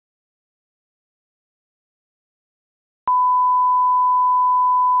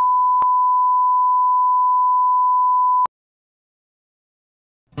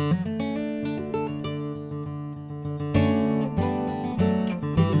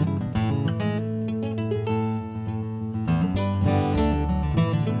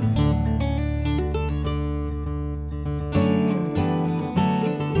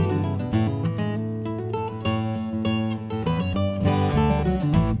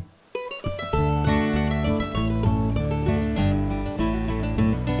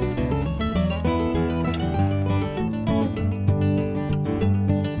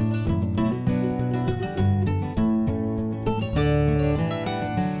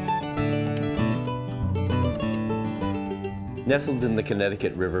Nestled in the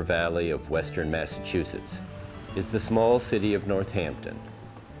Connecticut River Valley of western Massachusetts is the small city of Northampton,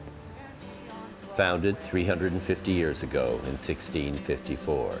 founded 350 years ago in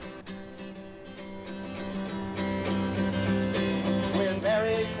 1654. With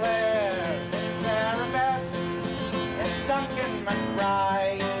Mary Claire, Sarah Beth, and Duncan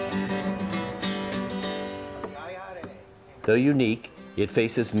McBride. Though unique, it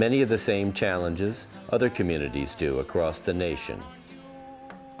faces many of the same challenges other communities do across the nation.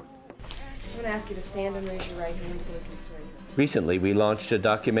 I'm going to ask you to stand and raise your right hand so we can swear you. Recently, we launched a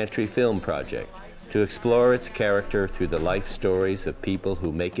documentary film project to explore its character through the life stories of people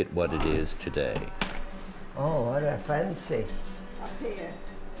who make it what it is today. Oh, what a fancy. Up here.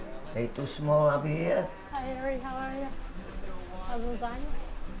 They too small up here? Hi, Harry. How are you? How's lasagna?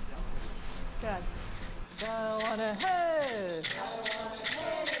 Good.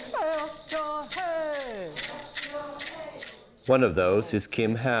 One of those is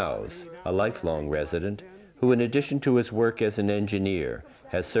Kim Howes, a lifelong resident who, in addition to his work as an engineer,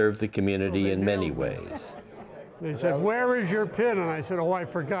 has served the community in many ways. They said, "Where is your pin?" And I said, "Oh, I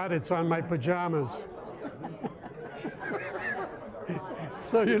forgot, it's on my pajamas."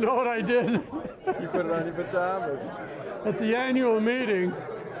 So you know what I did? You put it on your pajamas. At the annual meeting,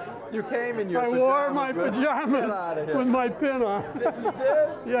 you came in your I pajamas. wore my pajamas with my pin on. You did?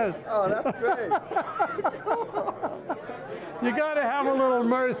 Yes. Oh, that's great. You got to have a little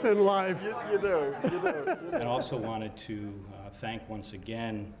mirth in life. You do. I also wanted to thank once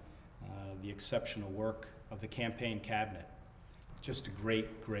again the exceptional work of the campaign cabinet. Just a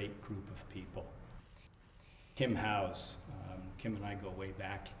great, great group of people. Kim Howes, Kim and I go way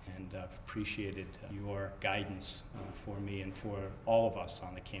back, and I've appreciated your guidance for me and for all of us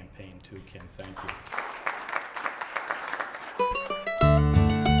on the campaign too, Kim. Thank you.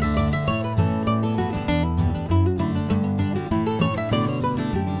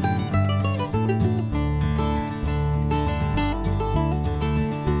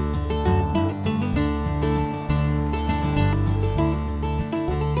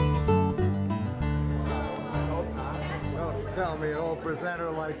 Tell me an old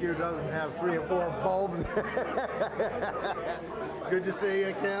presenter like you doesn't have 3 or 4 bulbs. Good to see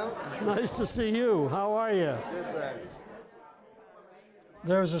you, Kim. Nice to see you. How are you? Good, thanks.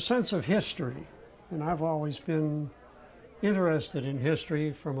 There's a sense of history, and I've always been interested in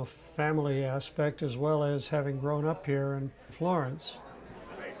history from a family aspect as well as having grown up here in Florence.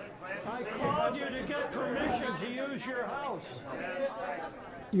 I called you to get permission to use your house.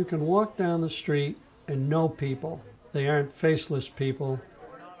 You can walk down the street and know people. They aren't faceless people.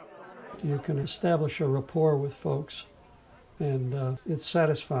 You can establish a rapport with folks, and it's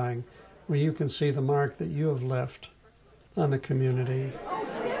satisfying when you can see the mark that you have left on the community. Oh,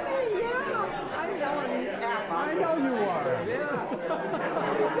 Kimmy, yeah. I know you are.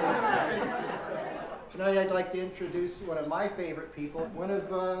 Tonight I'd like to introduce one of my favorite people, one of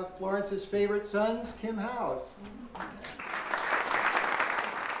Florence's favorite sons, Kim Howes.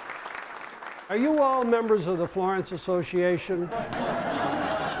 Are you all members of the Florence Association?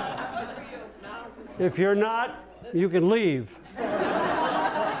 If you're not, you can leave.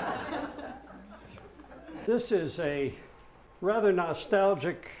 This is a rather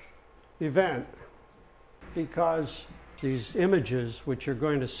nostalgic event because these images, which you're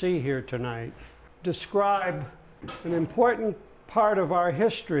going to see here tonight, describe an important part of our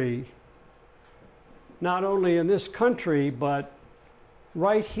history, not only in this country, but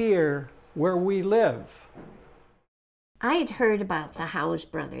right here where we live. I had heard about the Howes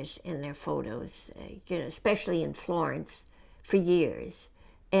brothers and their photos, especially in Florence, for years.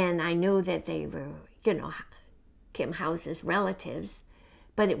 And I knew that they were, Kim Howes' relatives,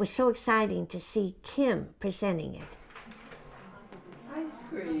 but it was so exciting to see Kim presenting it. Ice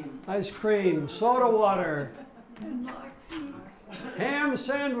cream. Ice cream, soda water, And Moxie. ham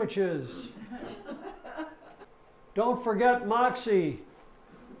sandwiches. Don't forget Moxie.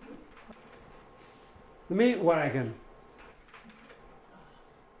 The meat wagon.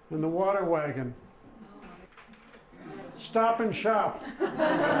 And the water wagon. Stop and Shop.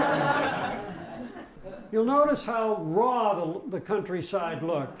 You'll notice how raw the countryside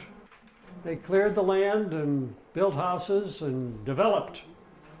looked. They cleared the land and built houses and developed.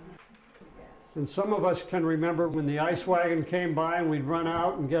 And some of us can remember when the ice wagon came by and we'd run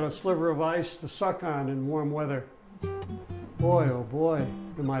out and get a sliver of ice to suck on in warm weather. Boy, oh boy,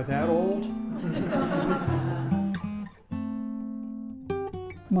 am I that old?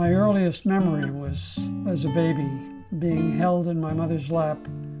 My earliest memory was as a baby, being held in my mother's lap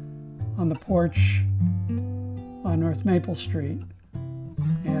on the porch on North Maple Street,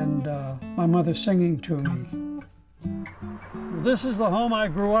 and my mother singing to me. This is the home I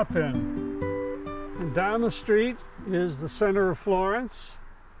grew up in. And down the street is the center of Florence.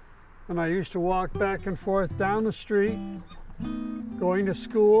 And I used to walk back and forth down the street, going to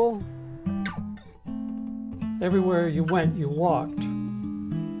school. Everywhere you went, you walked.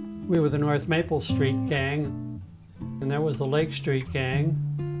 We were the North Maple Street gang, and there was the Lake Street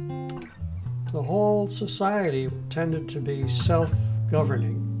gang. The whole society tended to be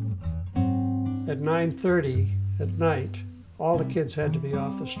self-governing. At 9:30 at night, all the kids had to be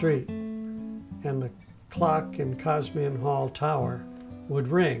off the street, and the clock in Cosmian Hall Tower would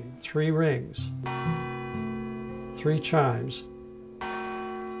ring, 3 rings, 3 chimes,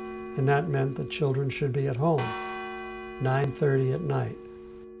 and that meant that children should be at home, 9:30 at night.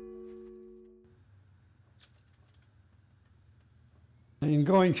 In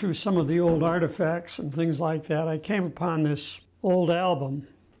going through some of the old artifacts and things like that, I came upon this old album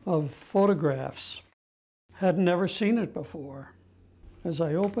of photographs. Had never seen it before. As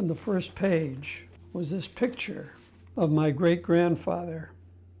I opened the first page was this picture of my great-grandfather,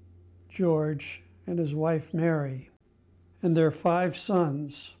 George, and his wife, Mary, and their 5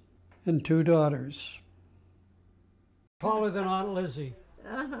 sons and 2 daughters. Taller than Aunt Lizzie.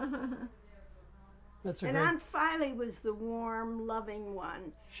 That's a And great... Aunt Filey was the warm, loving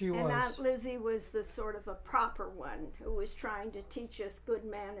one. She was. And Aunt Lizzie was the sort of a proper one who was trying to teach us good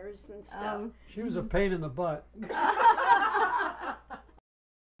manners and stuff. She was a pain in the butt.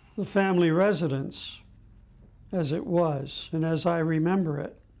 The family residence, as it was, and as I remember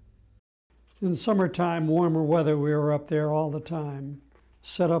it. In summertime, warmer weather, we were up there all the time,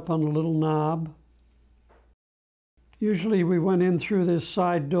 set up on a little knob. Usually we went in through this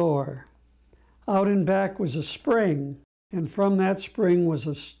side door. Out in back was a spring, and from that spring was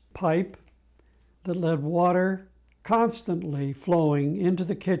a pipe that led water constantly flowing into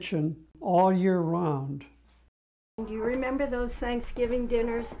the kitchen all year round. Do you remember those Thanksgiving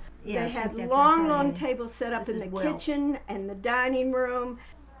dinners? Yeah, They had that's long, right. long tables set up This in the is Will. kitchen and the dining room.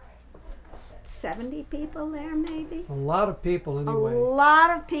 70 people there, maybe? A lot of people anyway. A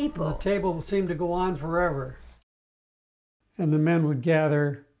lot of And people. the table seemed to go on forever. And the men would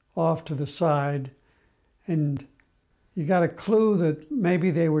gather off to the side, and you got a clue that maybe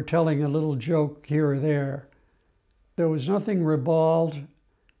they were telling a little joke here or there. There was nothing ribald,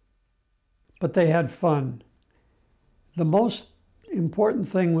 but they had fun. The most important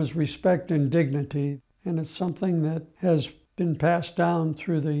thing was respect and dignity, and it's something that has been passed down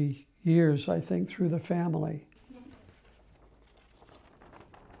through the years, I think, through the family.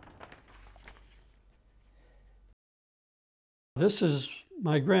 This is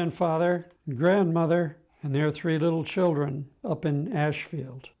my grandfather and grandmother and their 3 little children up in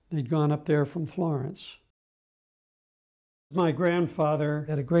Ashfield. They'd gone up there from Florence. My grandfather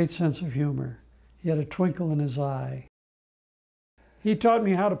had a great sense of humor. He had a twinkle in his eye. He taught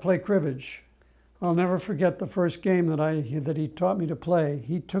me how to play cribbage. I'll never forget the first game that he taught me to play.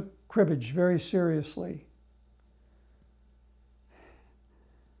 He took cribbage very seriously.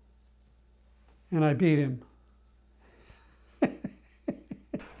 And I beat him.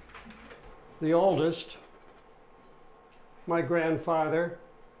 The oldest, my grandfather,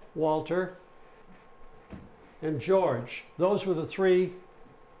 Walter, and George. Those were the 3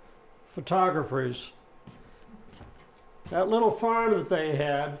 photographers. That little farm that they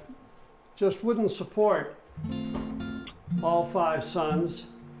had just wouldn't support all 5 sons,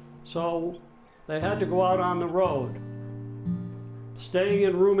 so they had to go out on the road, staying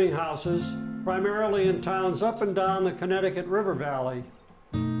in rooming houses, primarily in towns up and down the Connecticut River Valley.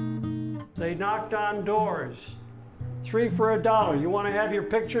 They knocked on doors, 3 for $1. You want to have your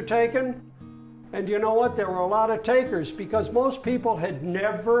picture taken? And you know what? There were a lot of takers because most people had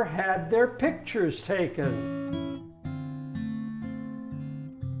never had their pictures taken.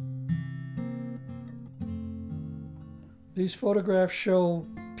 These photographs show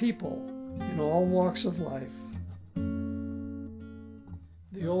people in all walks of life.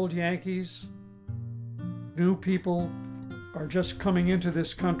 The old Yankees, new people are just coming into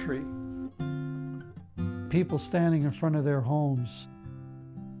this country. People standing in front of their homes,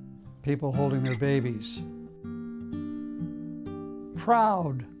 people holding their babies,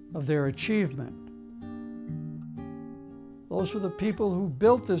 proud of their achievement. Those were the people who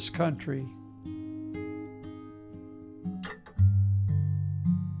built this country.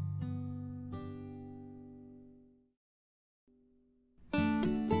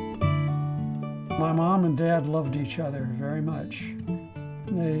 My mom and dad loved each other very much.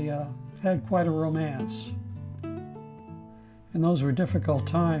 They had quite a romance. And those were difficult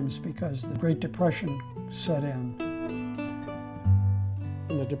times because the Great Depression set in.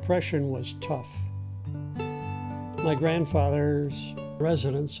 And the Depression was tough. my grandfather's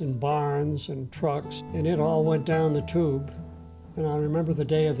residence in barns and trucks, and it all went down the tube. And I remember the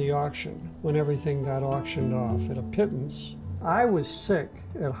day of the auction, when everything got auctioned off at a pittance. I was sick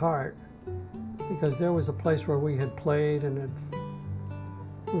at heart because there was a place where we had played and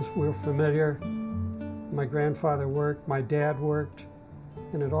we were familiar. My grandfather worked, my dad worked,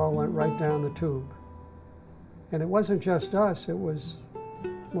 and it all went right down the tube. And it wasn't just us, it was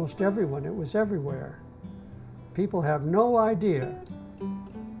most everyone, it was everywhere. People have no idea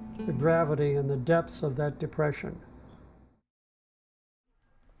the gravity and the depths of that depression.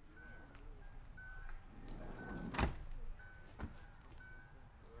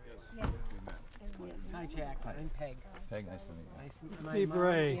 Hi, Jack. I'm Peg. Peg, nice to meet you. Nice to meet you. Hey,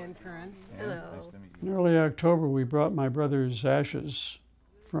 Bray. And Curran. Hello. Nice to meet you. In early October, we brought my brother's ashes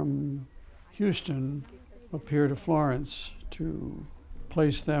from Houston up here to Florence to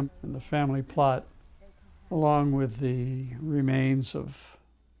place them in the family plot, along with the remains of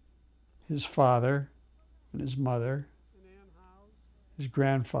his father and his mother, his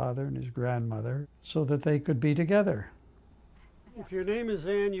grandfather and his grandmother, so that they could be together. If your name is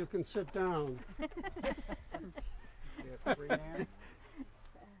Ann, you can sit down.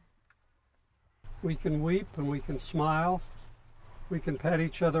 We can weep and we can smile. We can pat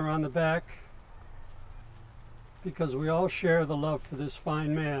each other on the back because we all share the love for this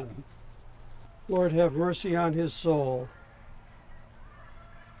fine man. Lord, have mercy on his soul.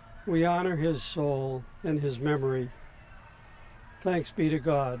 We honor his soul and his memory. Thanks be to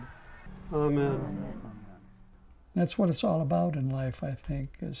God. Amen. That's what it's all about in life, I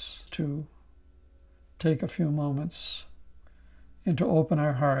think, is to take a few moments and to open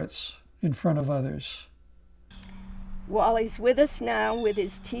our hearts in front of others. Wally's with us now with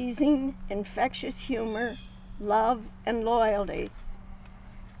his teasing, infectious humor, love, and loyalty,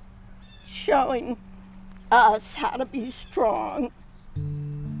 showing us how to be strong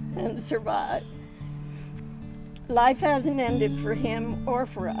and survive. Life hasn't ended for him or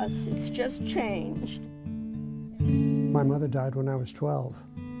for us, it's just changed. My mother died when I was 12,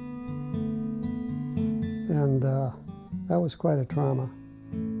 and that was quite a trauma.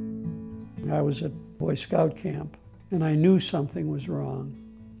 I was at Boy Scout camp, and I knew something was wrong.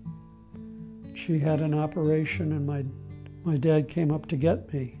 She had an operation, and my dad came up to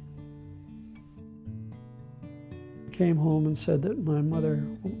get me. Came home and said that my mother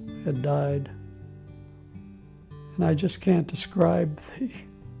had died, and I just can't describe the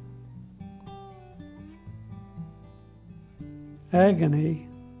agony.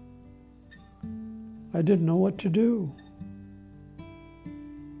 I didn't know what to do.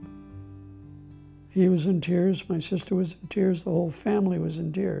 He was in tears, my sister was in tears, the whole family was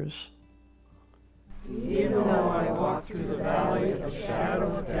in tears. Even though I walk through the valley of the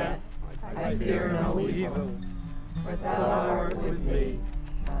shadow of death, I fear no evil, for thou art with me.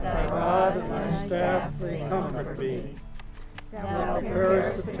 Thy rod and thy staff, they comfort me. Thou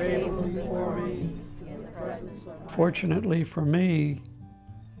preparest the table before me in the presence of my... Fortunately for me,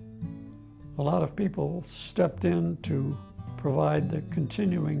 a lot of people stepped in to provide the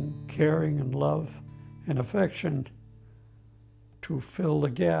continuing caring and love and affection to fill the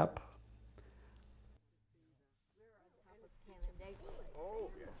gap.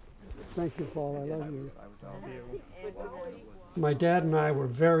 Thank you, Paul. I love you. My dad and I were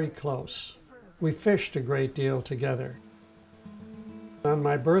very close. We fished a great deal together. On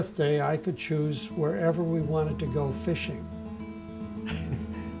my birthday, I could choose wherever we wanted to go fishing.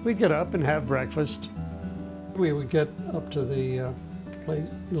 We'd get up and have breakfast. We would get up to the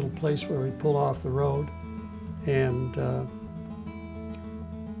little place where we'd pull off the road, and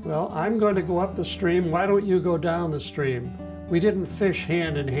well, I'm going to go up the stream, why don't you go down the stream? We didn't fish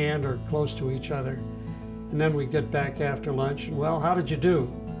hand in hand or close to each other. And then we'd get back after lunch, and well, how did you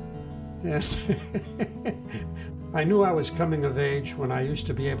do? Yes. I knew I was coming of age when I used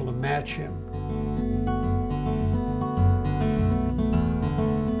to be able to match him.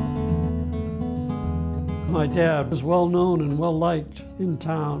 My dad was well known and well liked in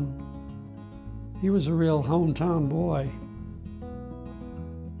town. He was a real hometown boy.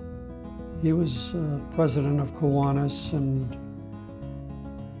 He was president of Kiwanis, and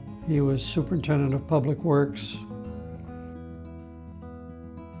he was superintendent of public works.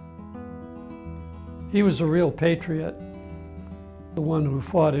 He was a real patriot, the one who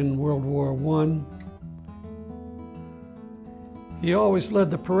fought in World War I. He always led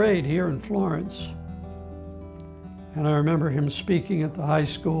the parade here in Florence. And I remember him speaking at the high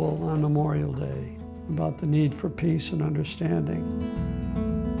school on Memorial Day about the need for peace and understanding.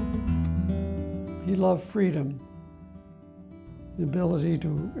 He loved freedom. the ability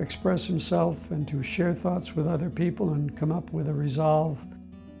to express himself and to share thoughts with other people and come up with a resolve.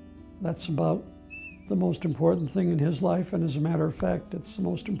 That's about the most important thing in his life, and as a matter of fact, it's the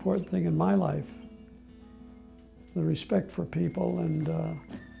most important thing in my life. The respect for people and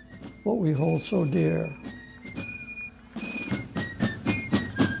what we hold so dear.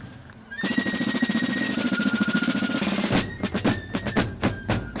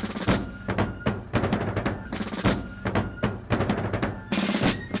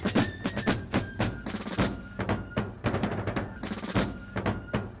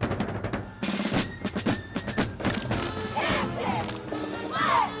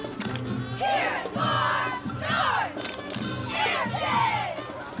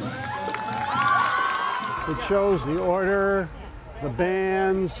 It shows the order, the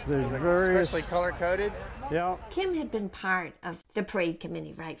bands, the various... Especially color-coded? Yeah. Kim had been part of the parade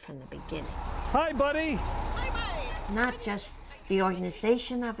committee right from the beginning. Hi, buddy. Hi, buddy. Not just the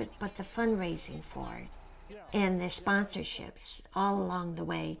organization of it, but the fundraising for it and the sponsorships all along the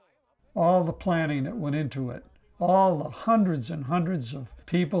way. All the planning that went into it, all the hundreds and hundreds of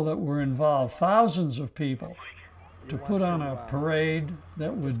people that were involved, thousands of people, to put on a parade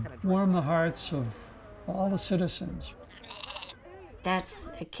that would warm the hearts of all the citizens. That's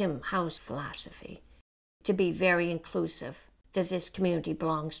a Kim House philosophy, to be very inclusive, that this community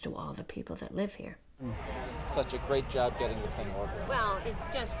belongs to all the people that live here. Such a great job getting the thing organized. Well,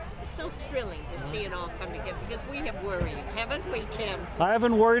 it's just so thrilling to see it all come together because we have worried, haven't we, Kim? I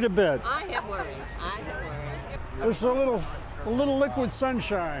haven't worried a bit. I have worried. I have worried. There's a little liquid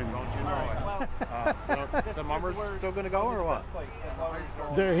sunshine. Don't you know it? The mummers still going to go or what?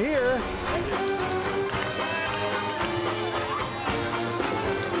 They're here.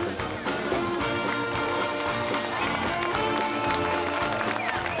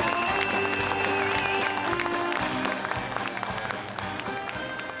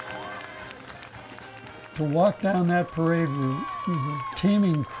 To walk down that parade route with the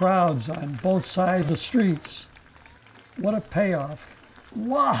teeming crowds on both sides of the streets, what a payoff.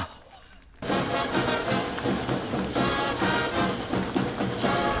 Wow!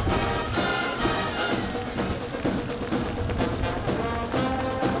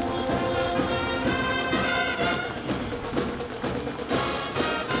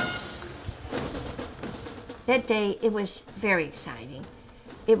 That day, it was very exciting.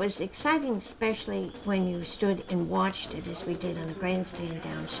 It was exciting especially when you stood and watched it, as we did on a grandstand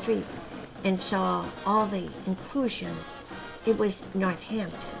down the street, and saw all the inclusion. It was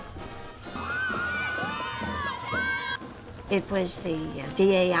Northampton. It was the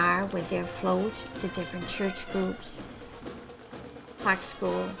DAR with their float, the different church groups, Fox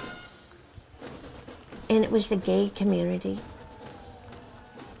School, and it was the gay community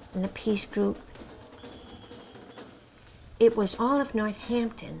and the peace group. It was all of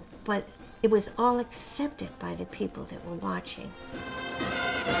Northampton, but it was all accepted by the people that were watching.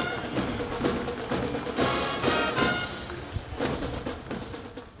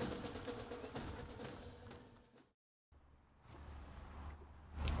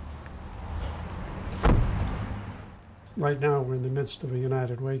 Right now, we're in the midst of a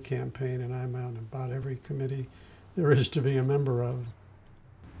United Way campaign, and I'm on about every committee there is to be a member of.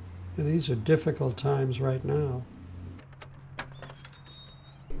 And these are difficult times right now.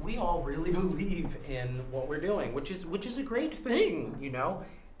 We all really believe in what we're doing, which is a great thing, you know?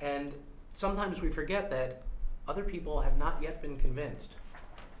 And sometimes we forget that other people have not yet been convinced.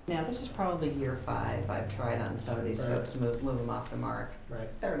 Now, this is probably year 5. I've tried on some of these folks to move them off the mark. Right.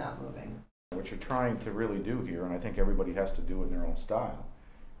 They're not moving. What you're trying to really do here, and I think everybody has to do it in their own style,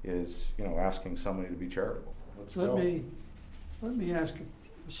 is, you know, asking somebody to be charitable. Let me ask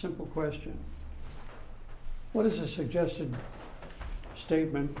a simple question. What is a suggested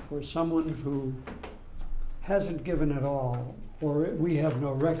statement for someone who hasn't given at all, or we have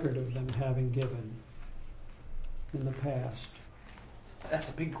no record of them having given in the past? That's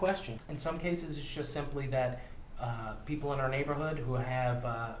a big question. In some cases, it's just simply that people in our neighborhood who have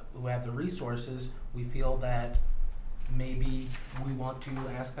the resources, we feel that maybe we want to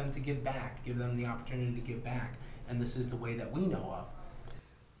ask them to give back, give them the opportunity to give back, and this is the way that we know of.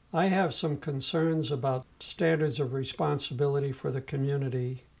 I have some concerns about standards of responsibility for the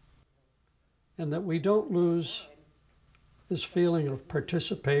community, and that we don't lose this feeling of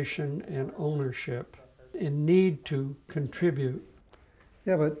participation and ownership and need to contribute.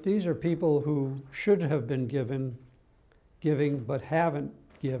 Yeah, but these are people who should have been giving but haven't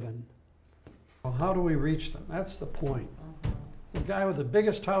given. Well, how do we reach them? That's the point. The guy with the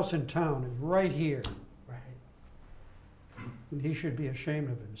biggest house in town is right here. And he should be ashamed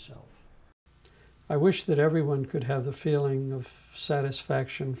of himself. I wish that everyone could have the feeling of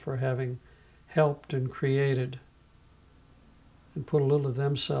satisfaction for having helped and created and put a little of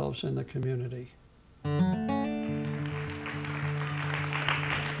themselves in the community.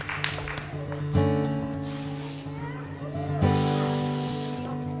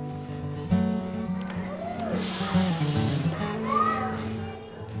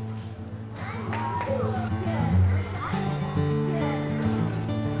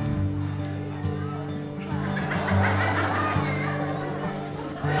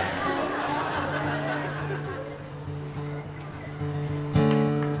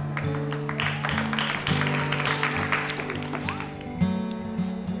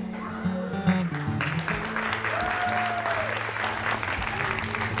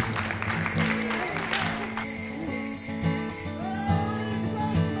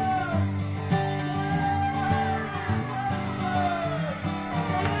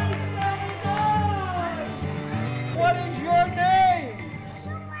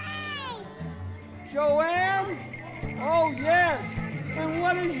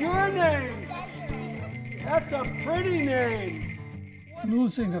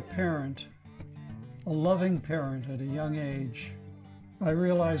 Losing a parent, a loving parent at a young age, I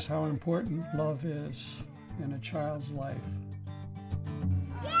realize how important love is in a child's life.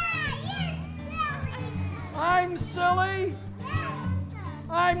 I'm silly.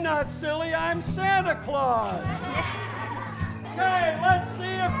 I'm not silly, I'm Santa Claus. Okay, let's see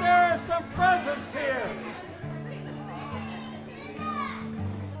if there are some presents here.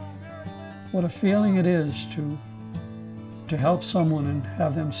 What a feeling it is to help someone and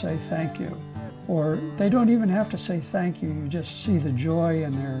have them say thank you. Or they don't even have to say thank you, you just see the joy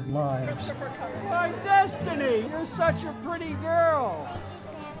in their lives. My Destiny, you're such a pretty girl.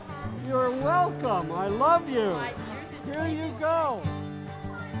 You're welcome, I love you. Here you go.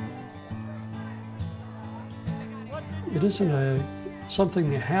 It isn't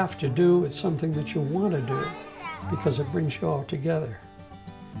something you have to do, it's something that you want to do because it brings you all together.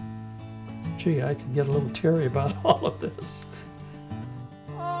 Gee, I could get a little teary about all of this.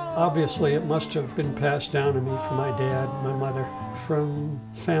 Obviously, it must have been passed down to me from my dad, my mother, from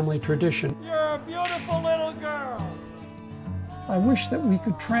family tradition. You're a beautiful little girl. I wish that we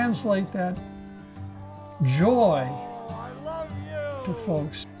could translate that joy to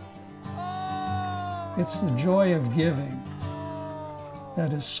folks. It's the joy of giving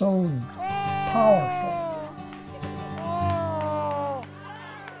that is so powerful.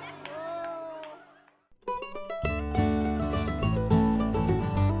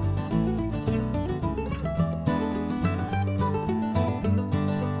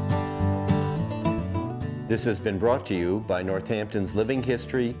 This has been brought to you by Northampton's Living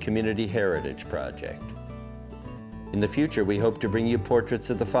History Community Heritage Project. In the future, we hope to bring you portraits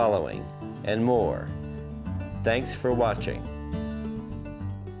of the following and more. Thanks for watching.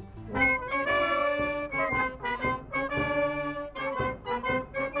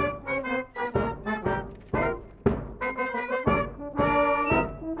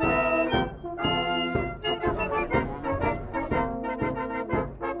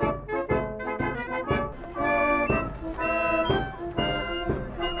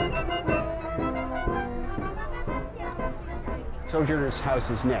 Sojourner's House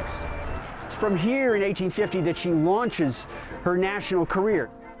is next. It's from here in 1850 that she launches her national career.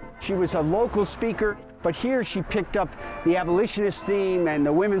 She was a local speaker, but here she picked up the abolitionist theme and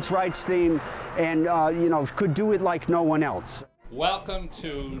the women's rights theme and, could do it like no one else. Welcome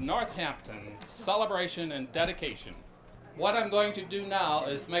to Northampton Celebration and Dedication. What I'm going to do now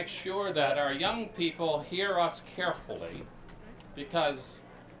is make sure that our young people hear us carefully, because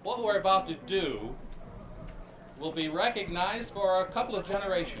what we're about to do will be recognized for a couple of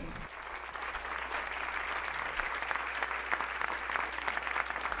generations.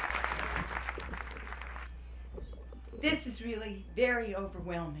 This is really very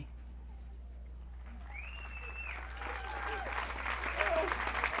overwhelming.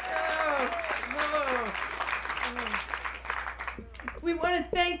 We want to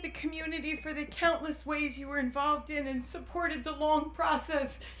thank the community for the countless ways you were involved in and supported the long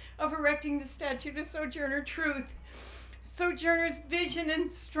process of erecting the statue to Sojourner Truth. Sojourner's vision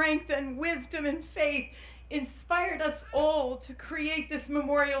and strength and wisdom and faith inspired us all to create this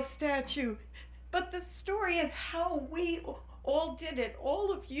memorial statue. But the story of how we all did it,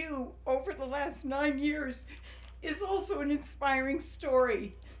 all of you, over the last 9 years, is also an inspiring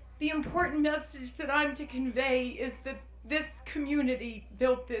story. The important message that I'm to convey is that this community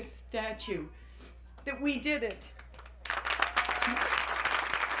built this statue, that we did it.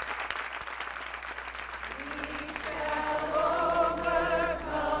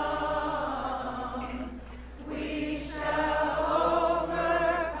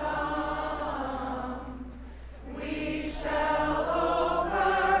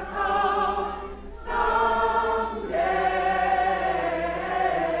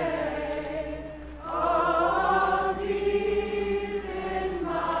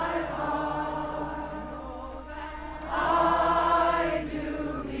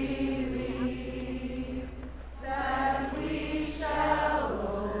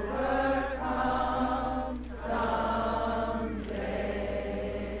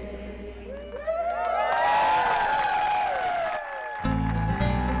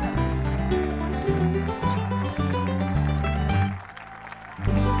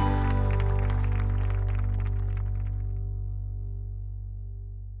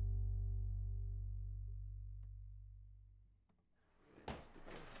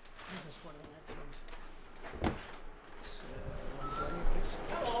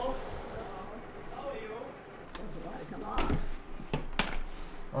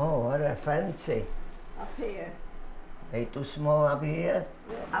 Oh, what a fancy. Up here. They too small up here?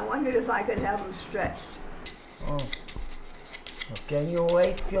 I wondered if I could have them stretched. Oh. Well, can you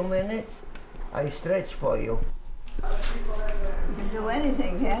wait a few minutes? I stretch for you. You can do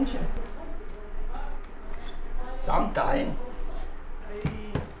anything, can't you? Sometime. I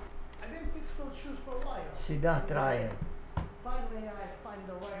didn't fix those shoes for a while. Sit down, try it. Finally, I find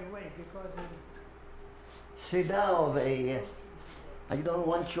the right way because Sit down over here. I don't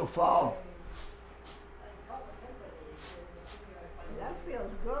want you to fall. that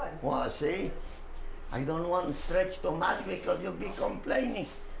feels good. Well, see? I don't want to stretch too much because you'll be complaining.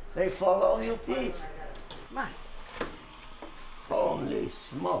 They follow your feet. My. Holy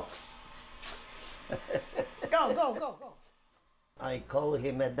smokes. Go, go, go, go. I call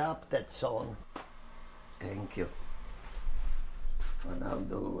him adopted son. Thank you. What I'll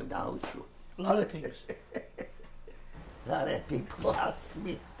do without you. A lot of things. A lot of people ask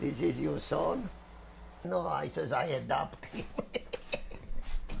me, this is your son? No, I says I adopt him.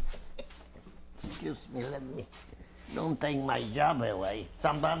 Excuse me, don't take my job away.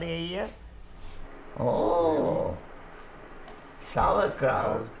 Somebody here? Oh,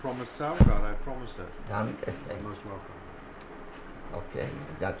 sauerkraut. I promised sauerkraut, I promised it. Danke. You're most welcome. Okay,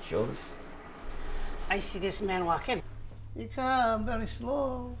 you got shoes? I see this man walking. He come very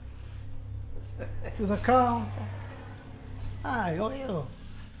slow. To the car. Hi, how are you?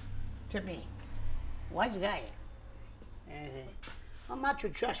 To me. Wise guy. How much you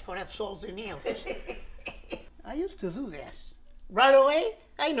charge for have soles and nails? I used to do this. Right away,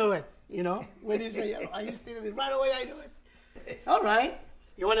 I knew it. You know, when you say, I used to do it, right away I knew it. All right.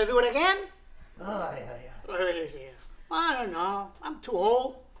 You want to do it again? Oh, yeah. I don't know. I'm too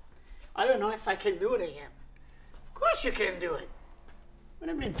old. I don't know if I can do it again. Of course you can do it. What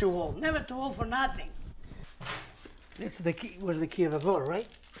do you mean too old? Never too old for nothing. This is the key, was the key of the door, right?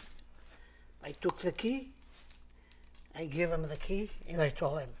 I took the key, I gave him the key, and I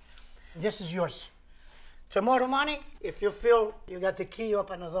told him, this is yours. Tomorrow morning, if you feel you got the key,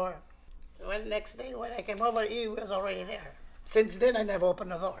 open the door. Well, next day when I came over, he was already there. Since then, I never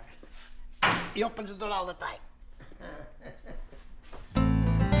opened the door. He opens the door all the time.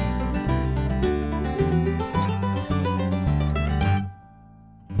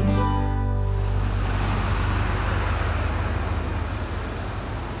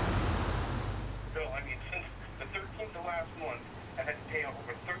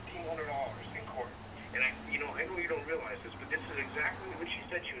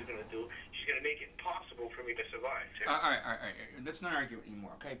 Let's not argue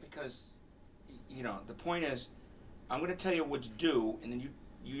anymore, okay? Because, you know, the point is, I'm going to tell you what's due, and then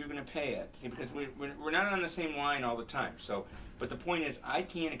you're going to pay it. See, because we're not on the same line all the time. So, but the point is, I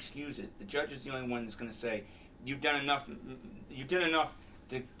can't excuse it. The judge is the only one that's going to say, you've done enough. You did enough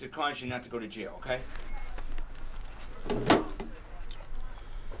to cause you not to go to jail, okay?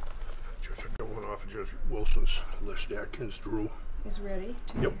 Judge, I got one off of Judge Wilson's list. Atkins Drew. Is ready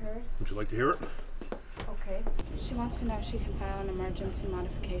to be heard. Would you like to hear it? Okay. She wants to know if she can file an emergency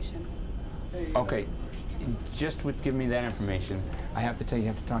modification. Okay, just give me that information. I have to tell you,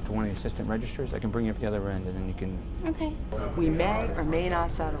 you have to talk to one of the assistant registrars. I can bring you up the other end, and then you can... Okay. We may or may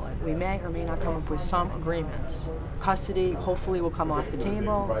not settle it. We may or may not come up with some agreements. Custody hopefully will come off the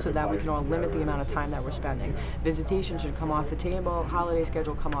table so that we can all limit the amount of time that we're spending. Visitation should come off the table. Holiday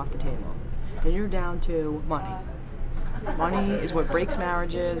schedule come off the table. Then you're down to money. Money is what breaks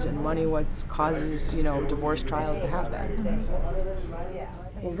marriages, and money what causes, you know, divorce trials to happen.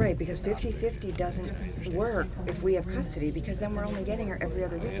 Well, right, because 50-50 doesn't work if we have custody, because then we're only getting her every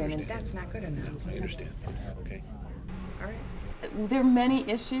other weekend, and that's not good enough. I understand. Okay. All right. There are many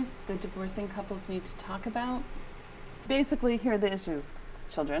issues that divorcing couples need to talk about. Basically, here are the issues.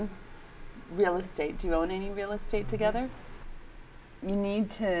 Children, real estate. Do you own any real estate together? You need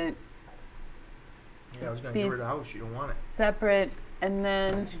to... Yeah, I was going to give her the house. You don't want it. Separate, and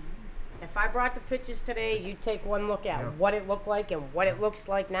then... If I brought the pictures today, you'd take one look at what it looked like and what it looks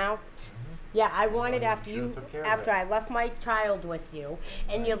like now. Yeah, I wanted after I left my child with you,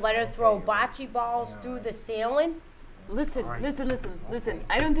 and you let her throw bocce balls through the ceiling. Listen.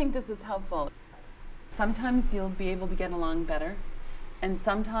 I don't think this is helpful. Sometimes you'll be able to get along better, and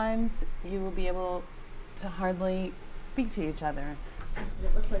sometimes you will be able to hardly speak to each other.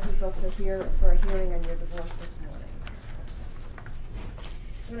 It looks like you folks are here for a hearing on your divorce this morning.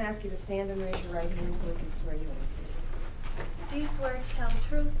 I'm going to ask you to stand and raise your right hand so we can swear you in, please. Do you swear to tell the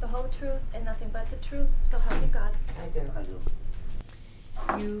truth, the whole truth, and nothing but the truth, so help you God? I do.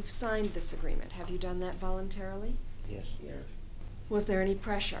 You've signed this agreement. Have you done that voluntarily? Yes. Was there any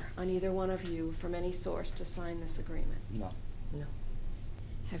pressure on either one of you from any source to sign this agreement? No.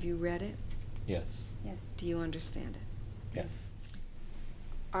 Have you read it? Yes. Yes. Do you understand it? Yes.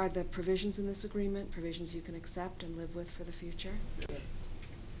 Are the provisions in this agreement provisions you can accept and live with for the future? Yes.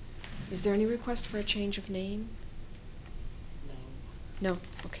 Is there any request for a change of name? No. No?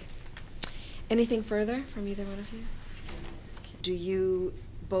 Okay. Anything further from either one of you? Okay. Do you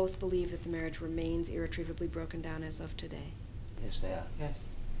both believe that the marriage remains irretrievably broken down as of today? Yes, they are.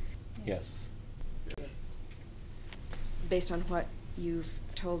 Yes. Yes. Yes. Based on what you've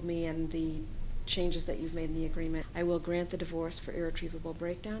told me and the changes that you've made in the agreement, I will grant the divorce for irretrievable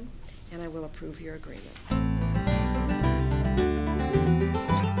breakdown, and I will approve your agreement.